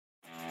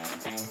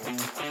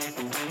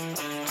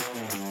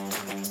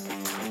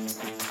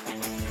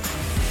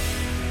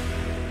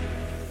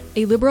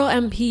A Liberal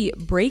MP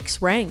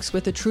breaks ranks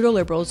with the Trudeau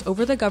Liberals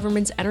over the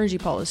government's energy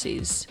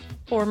policies.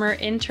 Former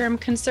interim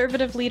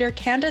Conservative leader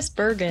Candice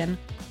Bergen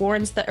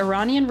warns the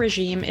Iranian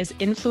regime is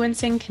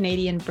influencing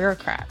Canadian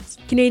bureaucrats.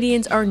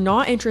 Canadians are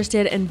not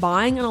interested in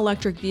buying an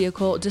electric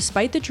vehicle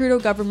despite the Trudeau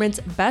government's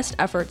best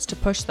efforts to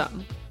push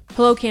them.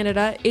 Hello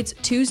Canada, it's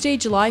Tuesday,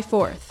 July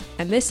 4th,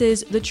 and this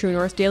is the True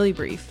North Daily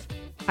Brief.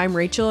 I'm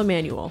Rachel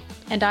Emmanuel.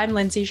 And I'm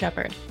Lindsay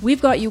Shepherd.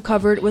 We've got you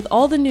covered with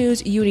all the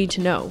news you need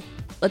to know.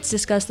 Let's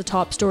discuss the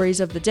top stories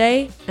of the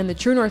day and the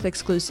True North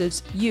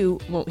exclusives you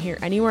won't hear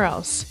anywhere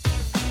else.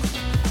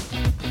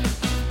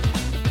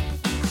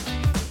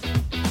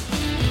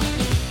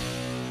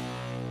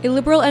 A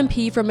Liberal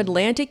MP from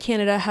Atlantic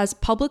Canada has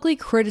publicly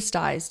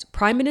criticized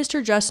Prime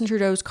Minister Justin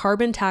Trudeau's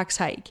carbon tax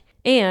hike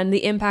and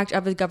the impact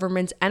of his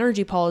government's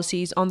energy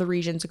policies on the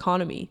region's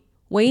economy.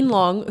 Wayne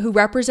Long, who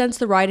represents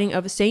the riding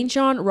of St.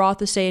 John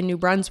Rothesay in New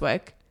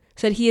Brunswick,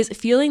 said he is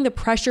feeling the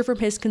pressure from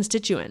his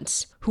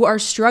constituents, who are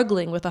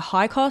struggling with a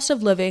high cost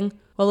of living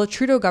while the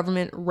Trudeau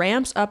government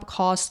ramps up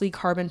costly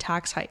carbon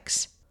tax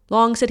hikes.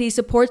 Long said he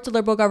supports the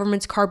Liberal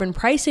government's carbon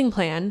pricing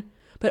plan,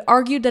 but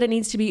argued that it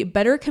needs to be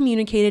better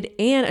communicated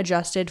and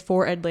adjusted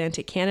for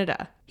Atlantic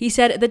Canada. He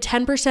said the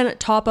 10%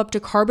 top-up to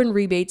carbon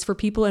rebates for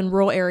people in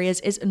rural areas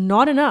is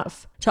not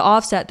enough to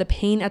offset the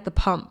pain at the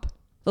pump.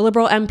 The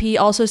Liberal MP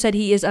also said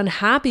he is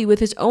unhappy with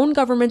his own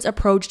government's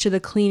approach to the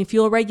clean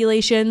fuel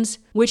regulations,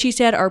 which he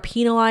said are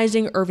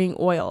penalizing Irving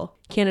Oil,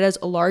 Canada's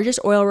largest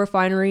oil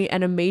refinery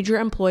and a major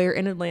employer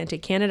in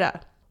Atlantic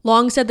Canada.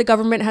 Long said the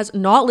government has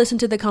not listened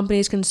to the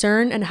company's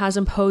concern and has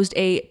imposed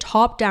a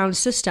top-down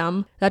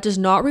system that does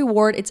not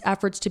reward its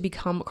efforts to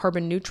become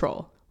carbon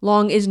neutral.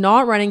 Long is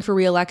not running for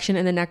re-election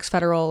in the next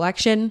federal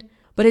election,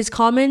 but his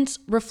comments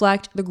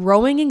reflect the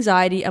growing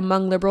anxiety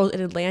among Liberals in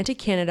Atlantic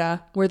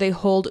Canada, where they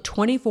hold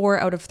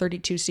 24 out of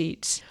 32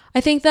 seats. I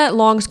think that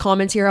Long's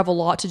comments here have a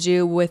lot to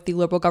do with the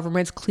Liberal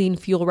government's clean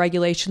fuel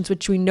regulations,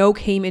 which we know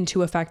came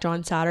into effect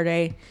on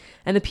Saturday,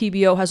 and the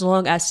PBO has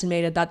long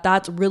estimated that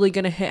that's really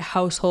going to hit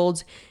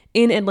households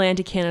in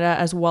Atlantic Canada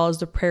as well as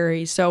the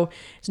prairies. So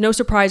it's no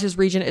surprise his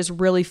region is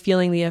really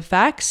feeling the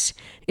effects.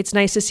 It's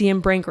nice to see him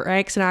break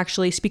ranks and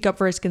actually speak up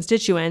for his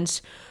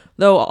constituents,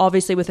 though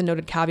obviously with a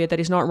noted caveat that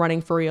he's not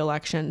running for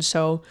re-election,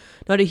 so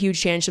not a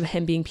huge chance of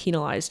him being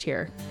penalized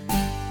here.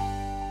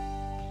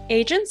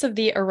 Agents of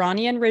the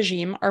Iranian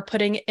regime are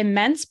putting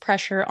immense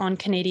pressure on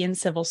Canadian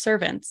civil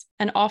servants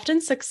and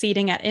often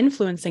succeeding at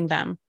influencing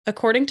them,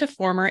 according to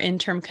former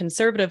interim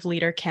Conservative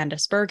leader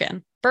Candice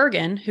Bergen.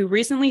 Bergen, who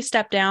recently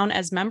stepped down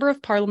as Member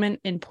of Parliament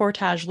in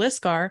Portage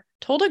Liscar,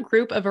 told a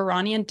group of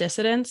Iranian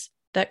dissidents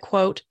that,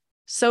 quote,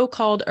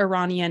 so-called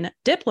Iranian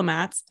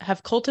diplomats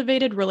have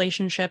cultivated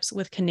relationships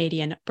with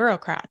Canadian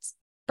bureaucrats.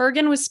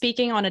 Bergen was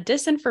speaking on a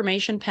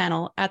disinformation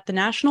panel at the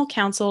National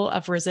Council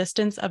of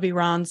Resistance of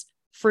Iran's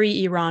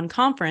Free Iran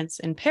Conference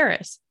in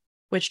Paris,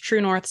 which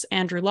True North's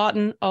Andrew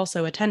Lawton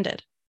also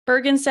attended.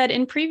 Bergen said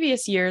in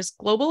previous years,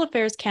 Global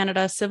Affairs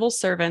Canada civil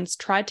servants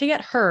tried to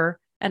get her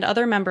and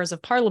other members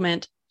of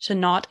parliament to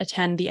not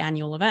attend the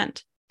annual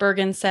event.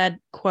 Bergen said,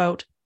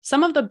 quote,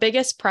 some of the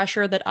biggest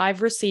pressure that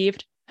I've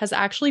received has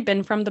actually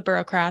been from the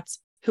bureaucrats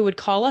who would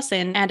call us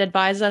in and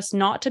advise us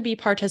not to be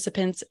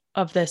participants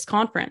of this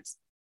conference.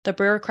 The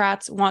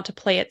bureaucrats want to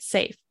play it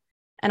safe,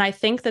 and I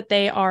think that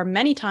they are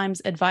many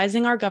times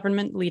advising our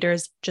government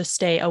leaders just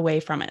stay away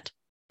from it.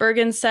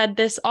 Bergen said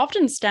this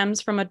often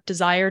stems from a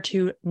desire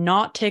to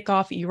not tick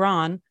off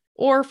Iran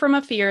or from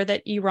a fear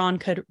that Iran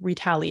could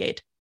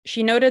retaliate.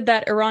 She noted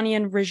that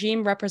Iranian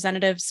regime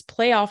representatives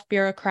play off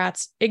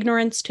bureaucrats'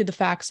 ignorance to the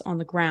facts on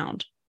the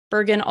ground.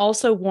 Bergen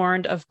also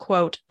warned of,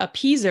 quote,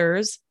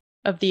 appeasers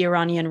of the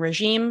Iranian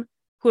regime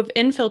who have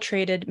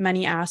infiltrated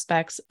many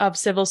aspects of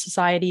civil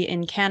society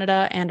in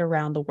Canada and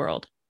around the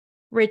world.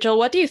 Rachel,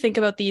 what do you think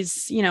about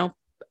these,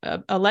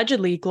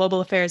 allegedly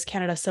Global Affairs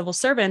Canada civil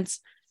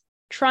servants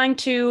trying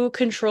to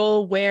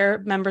control where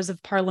members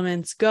of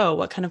parliaments go,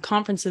 what kind of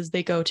conferences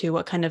they go to,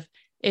 what kind of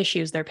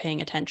issues they're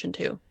paying attention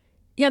to?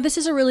 Yeah, this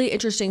is a really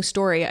interesting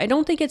story. I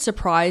don't think it's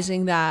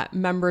surprising that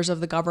members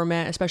of the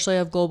government, especially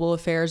of global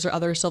affairs or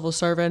other civil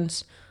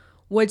servants,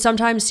 would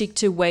sometimes seek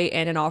to weigh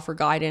in and offer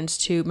guidance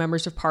to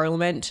members of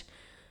parliament.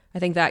 I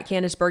think that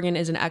Candice Bergen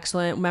is an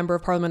excellent member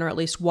of parliament, or at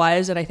least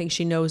was, and I think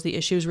she knows the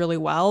issues really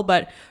well,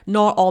 but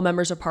not all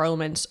members of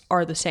parliament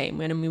are the same.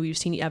 And I mean, we've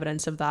seen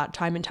evidence of that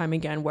time and time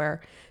again,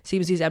 where it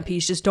seems these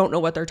MPs just don't know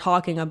what they're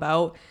talking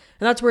about.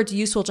 And that's where it's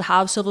useful to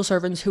have civil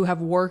servants who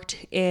have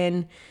worked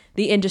in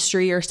the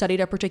industry or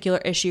studied a particular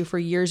issue for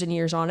years and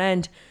years on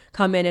end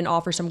come in and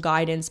offer some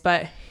guidance.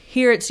 But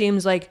here it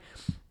seems like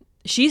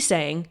she's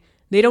saying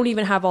they don't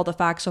even have all the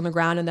facts on the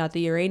ground and that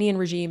the Iranian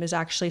regime is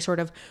actually sort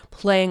of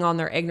playing on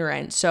their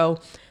ignorance. So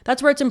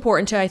that's where it's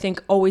important to, I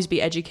think, always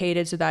be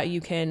educated so that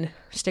you can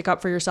stick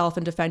up for yourself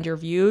and defend your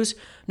views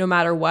no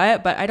matter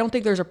what. But I don't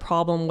think there's a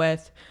problem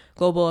with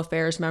global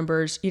affairs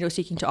members,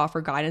 seeking to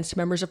offer guidance to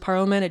members of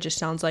parliament. It just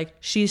sounds like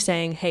she's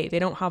saying, hey, they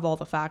don't have all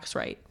the facts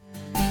right.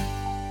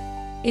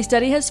 A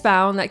study has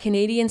found that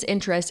Canadians'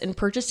 interest in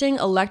purchasing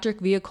electric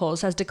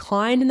vehicles has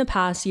declined in the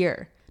past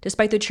year,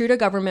 despite the Trudeau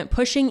government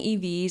pushing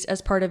EVs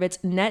as part of its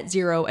net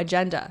zero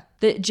agenda.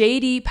 The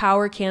JD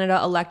Power Canada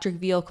Electric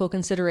Vehicle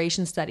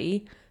Consideration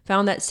Study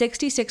found that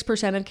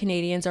 66% of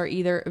Canadians are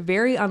either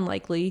very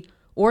unlikely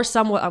or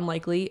somewhat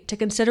unlikely to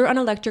consider an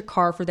electric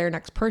car for their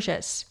next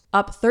purchase,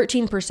 up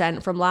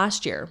 13% from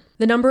last year.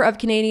 The number of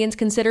Canadians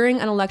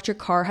considering an electric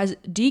car has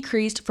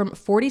decreased from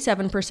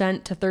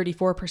 47% to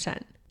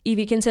 34%.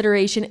 EV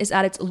consideration is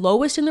at its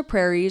lowest in the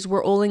prairies,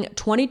 where only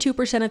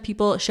 22% of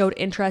people showed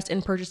interest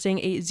in purchasing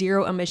a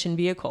zero-emission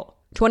vehicle.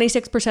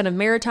 26% of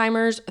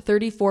Maritimers,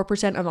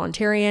 34% of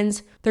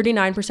Ontarians,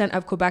 39%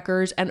 of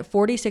Quebecers, and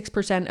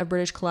 46% of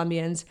British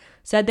Columbians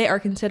said they are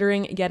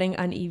considering getting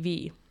an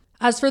EV.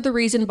 As for the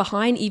reason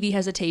behind EV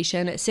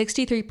hesitation,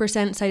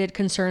 63% cited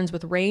concerns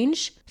with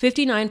range,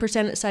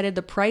 59% cited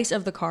the price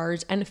of the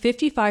cars, and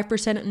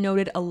 55%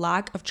 noted a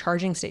lack of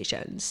charging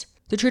stations.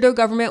 The Trudeau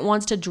government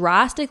wants to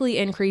drastically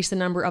increase the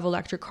number of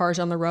electric cars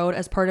on the road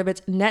as part of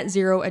its net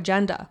zero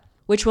agenda,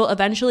 which will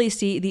eventually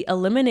see the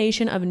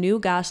elimination of new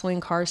gasoline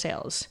car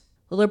sales.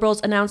 The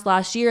Liberals announced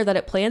last year that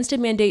it plans to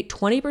mandate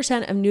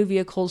 20% of new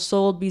vehicles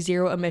sold be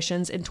zero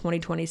emissions in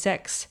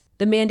 2026.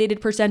 The mandated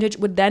percentage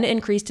would then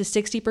increase to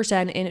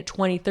 60% in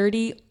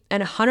 2030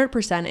 and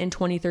 100% in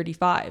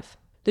 2035.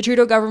 The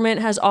Trudeau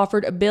government has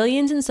offered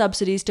billions in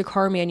subsidies to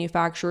car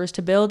manufacturers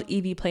to build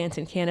EV plants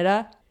in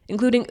Canada,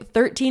 including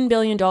 $13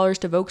 billion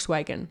to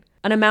Volkswagen,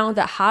 an amount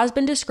that has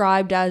been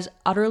described as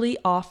utterly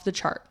off the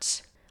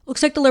charts.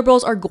 Looks like the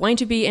Liberals are going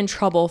to be in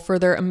trouble for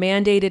their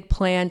mandated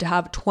plan to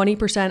have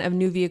 20% of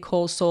new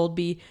vehicles sold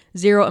be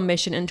zero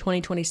emission in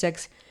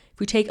 2026. If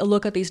we take a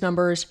look at these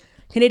numbers,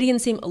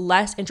 Canadians seem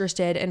less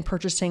interested in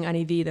purchasing an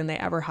EV than they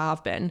ever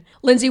have been.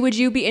 Lindsay, would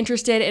you be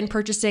interested in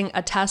purchasing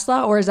a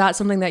Tesla, or is that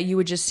something that you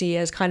would just see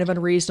as kind of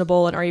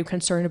unreasonable, and are you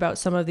concerned about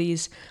some of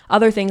these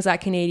other things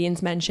that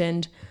Canadians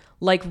mentioned,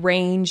 like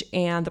range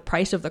and the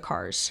price of the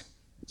cars?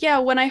 Yeah,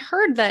 when I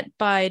heard that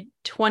by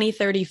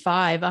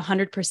 2035,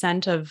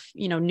 100% of,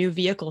 new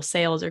vehicle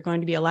sales are going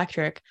to be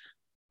electric,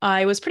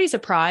 I was pretty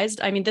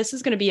surprised. I mean, this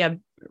is going to be a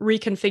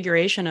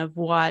reconfiguration of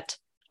what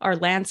our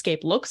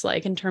landscape looks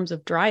like in terms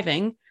of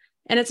driving.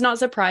 And it's not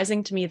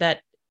surprising to me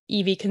that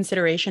EV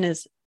consideration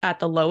is at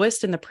the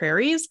lowest in the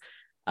prairies.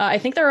 I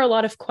think there are a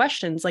lot of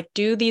questions, like,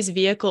 do these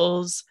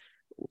vehicles,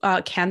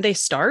 can they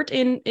start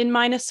in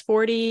minus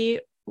 40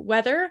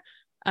 weather?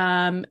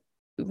 In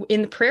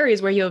the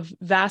prairies where you have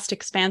vast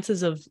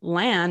expanses of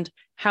land,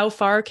 how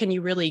far can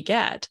you really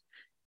get?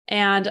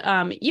 And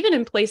even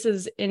in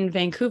places in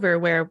Vancouver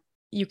where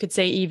you could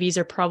say EVs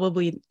are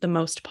probably the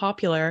most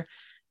popular,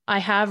 I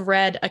have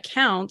read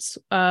accounts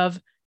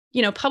of,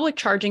 public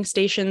charging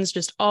stations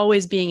just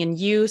always being in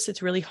use.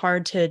 It's really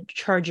hard to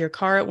charge your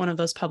car at one of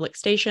those public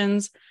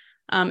stations.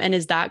 And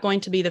is that going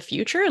to be the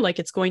future? Like,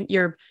 the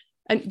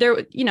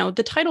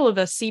title of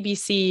a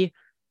CBC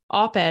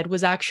op-ed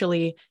was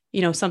actually,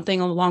 something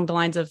along the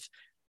lines of,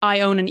 I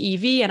own an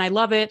EV and I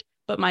love it,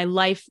 but my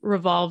life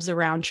revolves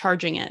around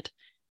charging it.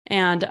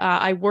 And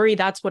I worry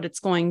that's what it's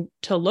going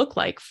to look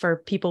like for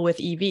people with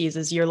EVs,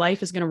 is your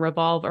life is going to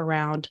revolve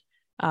around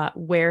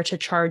where to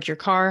charge your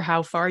car,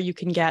 how far you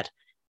can get,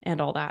 and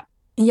all that.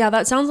 Yeah,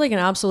 that sounds like an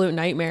absolute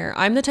nightmare.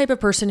 I'm the type of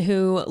person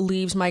who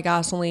leaves my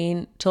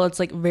gasoline till it's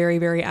like very,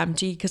 very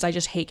empty, because I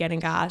just hate getting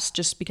gas,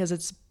 just because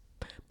it's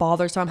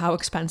bothersome how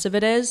expensive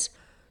it is.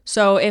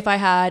 So if I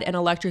had an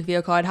electric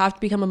vehicle, I'd have to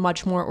become a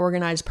much more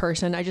organized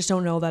person. I just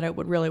don't know that it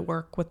would really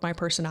work with my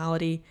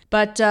personality.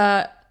 But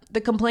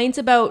the complaints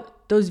about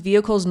those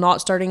vehicles not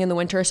starting in the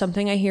winter is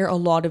something I hear a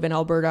lot of in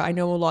Alberta. I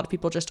know a lot of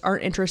people just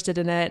aren't interested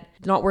in it.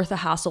 It's not worth the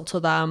hassle to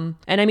them.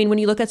 And I mean, when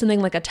you look at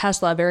something like a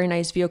Tesla, a very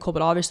nice vehicle,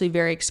 but obviously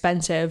very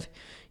expensive,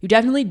 you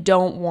definitely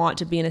don't want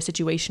to be in a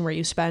situation where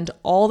you spend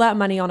all that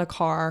money on a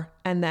car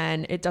and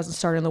then it doesn't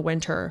start in the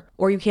winter,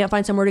 or you can't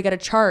find somewhere to get a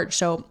charge.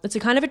 So it's a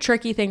kind of a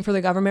tricky thing for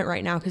the government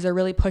right now, because they're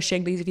really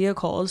pushing these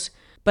vehicles.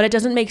 But it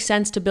doesn't make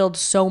sense to build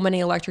so many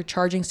electric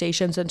charging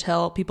stations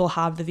until people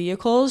have the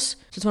vehicles. So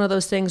it's one of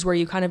those things where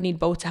you kind of need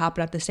both to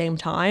happen at the same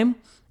time,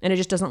 and it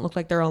just doesn't look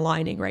like they're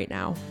aligning right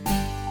now.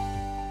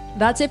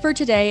 That's it for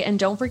today, and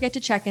don't forget to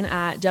check in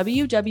at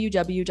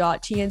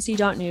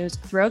www.tnc.news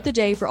throughout the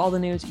day for all the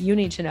news you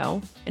need to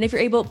know. And if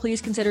you're able,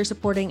 please consider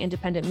supporting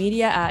independent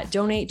media at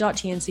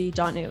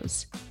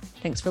donate.tnc.news.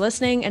 Thanks for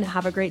listening, and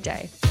have a great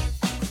day.